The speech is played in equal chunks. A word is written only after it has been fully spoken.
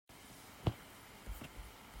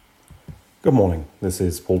Good morning. This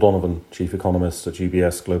is Paul Donovan, Chief Economist at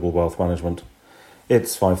UBS Global Wealth Management.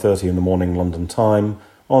 It's 5:30 in the morning London time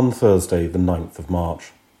on Thursday, the 9th of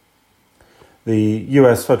March. The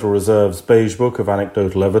US Federal Reserve's Beige Book of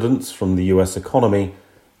Anecdotal Evidence from the US economy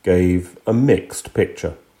gave a mixed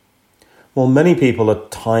picture. While many people are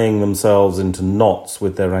tying themselves into knots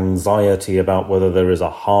with their anxiety about whether there is a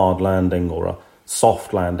hard landing or a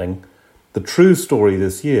soft landing, the true story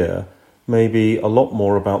this year may be a lot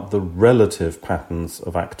more about the relative patterns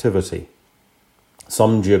of activity.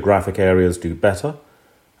 Some geographic areas do better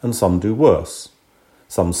and some do worse.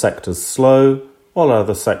 Some sectors slow while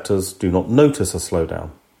other sectors do not notice a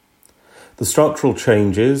slowdown. The structural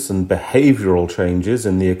changes and behavioural changes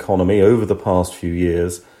in the economy over the past few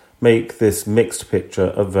years make this mixed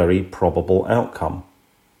picture a very probable outcome.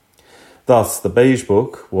 Thus, the Beige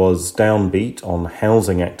Book was downbeat on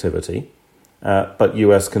housing activity, but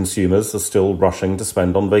US consumers are still rushing to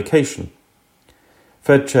spend on vacation.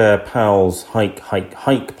 Fed Chair Powell's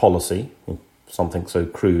hike policy, something so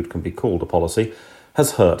crude can be called a policy,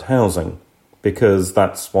 has hurt housing, because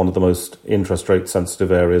that's one of the most interest rate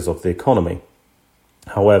sensitive areas of the economy.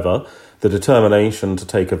 However, the determination to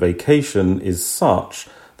take a vacation is such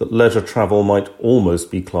that leisure travel might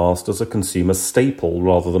almost be classed as a consumer staple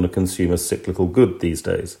rather than a consumer cyclical good these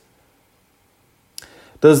days.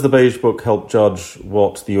 Does the Beige Book help judge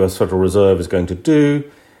what the US Federal Reserve is going to do?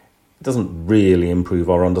 It doesn't really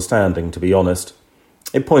improve our understanding, to be honest.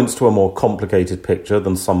 It points to a more complicated picture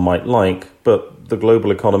than some might like, but the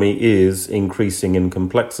global economy is increasing in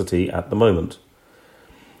complexity at the moment.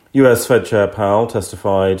 US Fed Chair Powell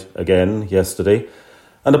testified again yesterday,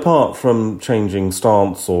 and apart from changing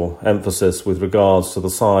stance or emphasis with regards to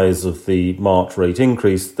the size of the March rate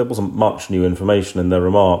increase, there wasn't much new information in their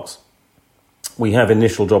remarks. We have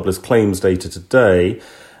initial jobless claims data today,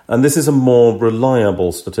 and this is a more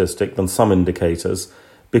reliable statistic than some indicators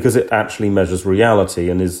because it actually measures reality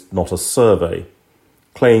and is not a survey.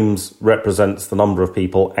 Claims represents the number of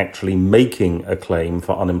people actually making a claim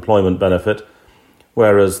for unemployment benefit,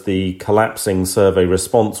 whereas the collapsing survey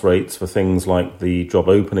response rates for things like the job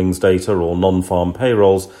openings data or non-farm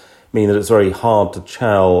payrolls mean that it's very hard to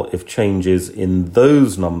tell if changes in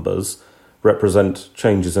those numbers represent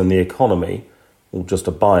changes in the economy or just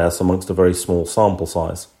a bias amongst a very small sample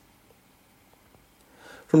size.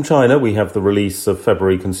 From China, we have the release of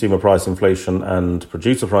February consumer price inflation and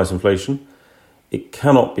producer price inflation. It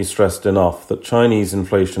cannot be stressed enough that Chinese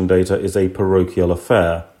inflation data is a parochial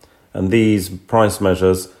affair, and these price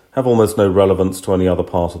measures have almost no relevance to any other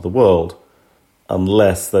part of the world,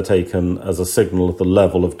 unless they're taken as a signal of the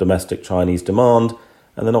level of domestic Chinese demand,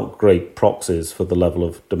 and they're not great proxies for the level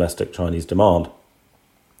of domestic Chinese demand.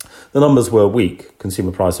 The numbers were weak,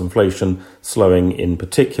 consumer price inflation slowing in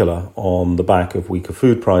particular on the back of weaker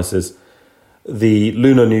food prices. The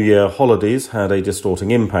Lunar New Year holidays had a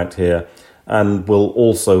distorting impact here and will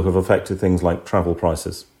also have affected things like travel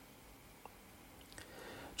prices.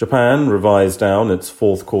 Japan revised down its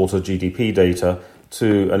fourth quarter GDP data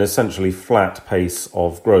to an essentially flat pace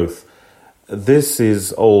of growth. This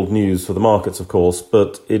is old news for the markets, of course,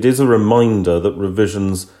 but it is a reminder that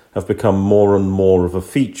revisions have become more and more of a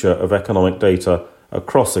feature of economic data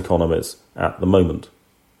across economies at the moment.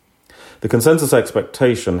 The consensus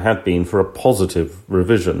expectation had been for a positive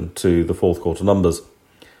revision to the fourth quarter numbers.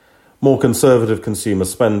 More conservative consumer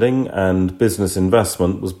spending and business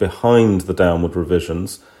investment was behind the downward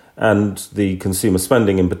revisions, and the consumer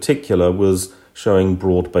spending in particular was showing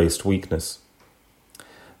broad-based weakness.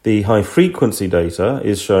 The high-frequency data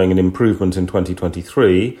is showing an improvement in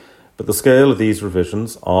 2023, but the scale of these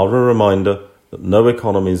revisions are a reminder that no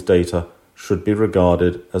economy's data should be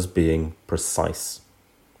regarded as being precise.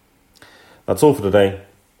 That's all for today.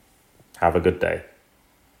 Have a good day.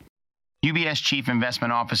 UBS Chief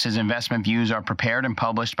Investment Office's investment views are prepared and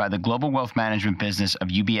published by the global wealth management business of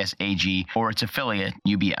UBS AG or its affiliate,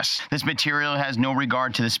 UBS. This material has no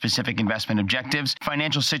regard to the specific investment objectives,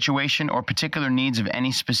 financial situation, or particular needs of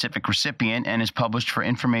any specific recipient and is published for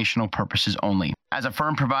informational purposes only. As a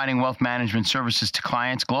firm providing wealth management services to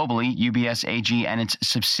clients globally, UBS AG and its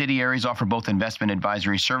subsidiaries offer both investment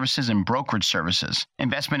advisory services and brokerage services.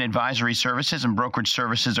 Investment advisory services and brokerage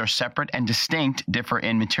services are separate and distinct, differ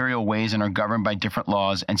in material ways, and are governed by different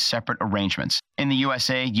laws and separate arrangements. In the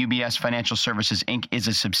USA, UBS Financial Services Inc. is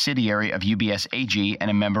a subsidiary of UBS AG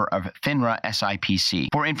and a member of FINRA SIPC.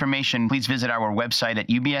 For information, please visit our website at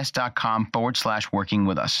ubs.com/working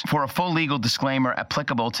with us. For a full legal disclaimer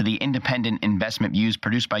applicable to the independent investment views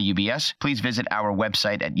produced by UBS, please visit our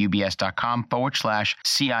website at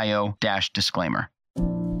ubs.com/CIO-disclaimer.